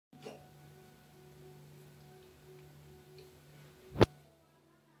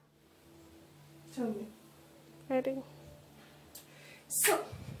Tell me. Ready? So,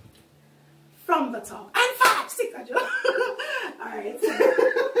 from the top. And 5, 6, Alright.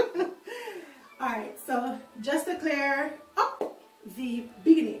 Alright, so just to clear up the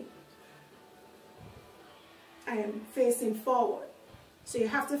beginning, I am facing forward. So you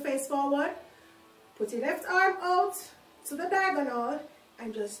have to face forward. Put your left arm out to the diagonal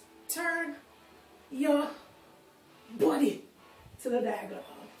and just turn your body to the diagonal.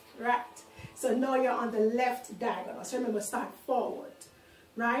 Right? So now you're on the left diagonal. So remember, start forward.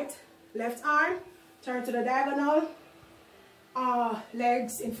 Right? Left arm, turn to the diagonal.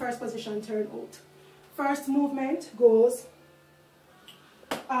 Legs in first position, turn out. First movement goes,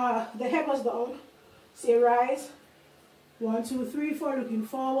 the head goes down. So you rise. 1, 2, 3, 4, looking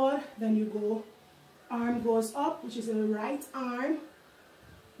forward. Then you go, arm goes up, which is the right arm.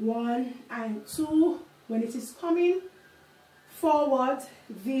 1 and 2. When it is coming forward,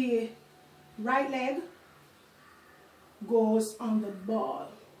 the right leg goes on the ball.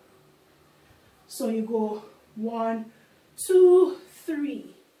 So you go 1, 2,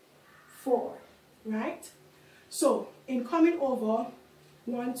 3, 4, right? So in coming over,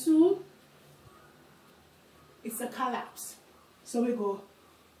 1, 2, it's a collapse. So we go,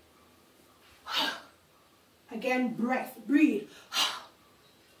 again, breath, breathe.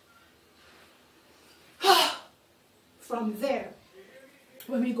 From there,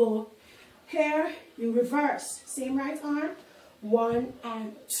 when we go here, you reverse, same right arm, 1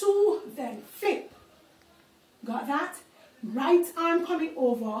 and 2, then flip. Got that? Right arm coming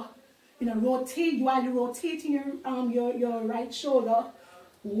over, rotate while you're rotating your right shoulder.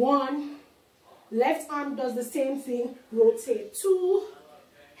 1, left arm does the same thing, rotate. 2,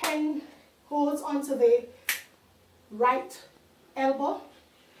 hand holds onto the right elbow.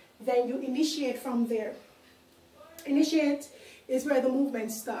 Then you initiate from there. Initiate is where the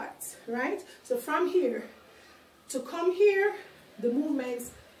movement starts, right? So from here to come here, the movements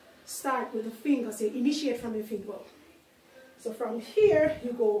start with the finger. So initiate from the finger. So from here,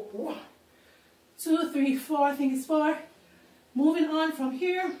 you go 1, 2, 3, 4. I think it's 4. Moving on from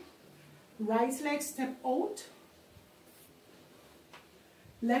here, right leg step out.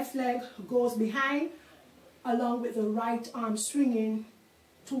 Left leg goes behind, along with the right arm swinging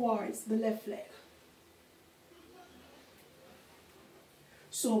towards the left leg.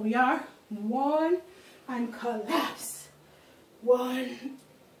 So we are 1 and collapse. 1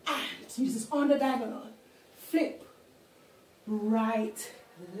 and use this on the diagonal. Flip. Right,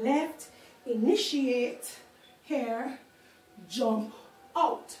 left, initiate here, jump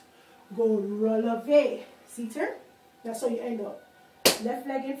out. Go releve. See, turn? That's how you end up. Left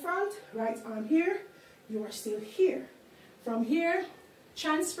leg in front, right arm here. You are still here. From here,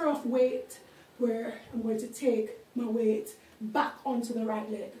 transfer of weight, where I'm going to take my weight back onto the right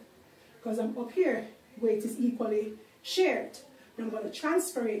leg. Because I'm up here, weight is equally shared. And I'm going to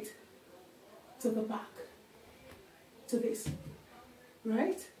transfer it to the back, to this,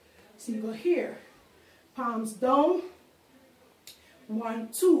 right? So you go here, palms down, 1,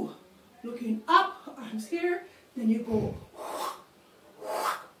 2, looking up, arms here, then you go,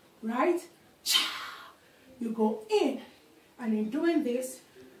 right? You go in, and in doing this,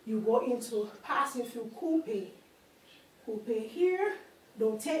 you go into passing through coupe. Coupe here,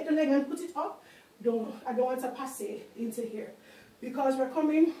 don't take the leg and put it up. I don't want to pass it into here, because we're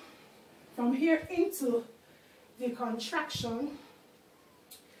coming from here into the contraction,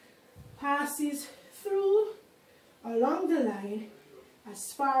 passes through along the line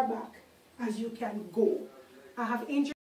as far back as you can go. I have injured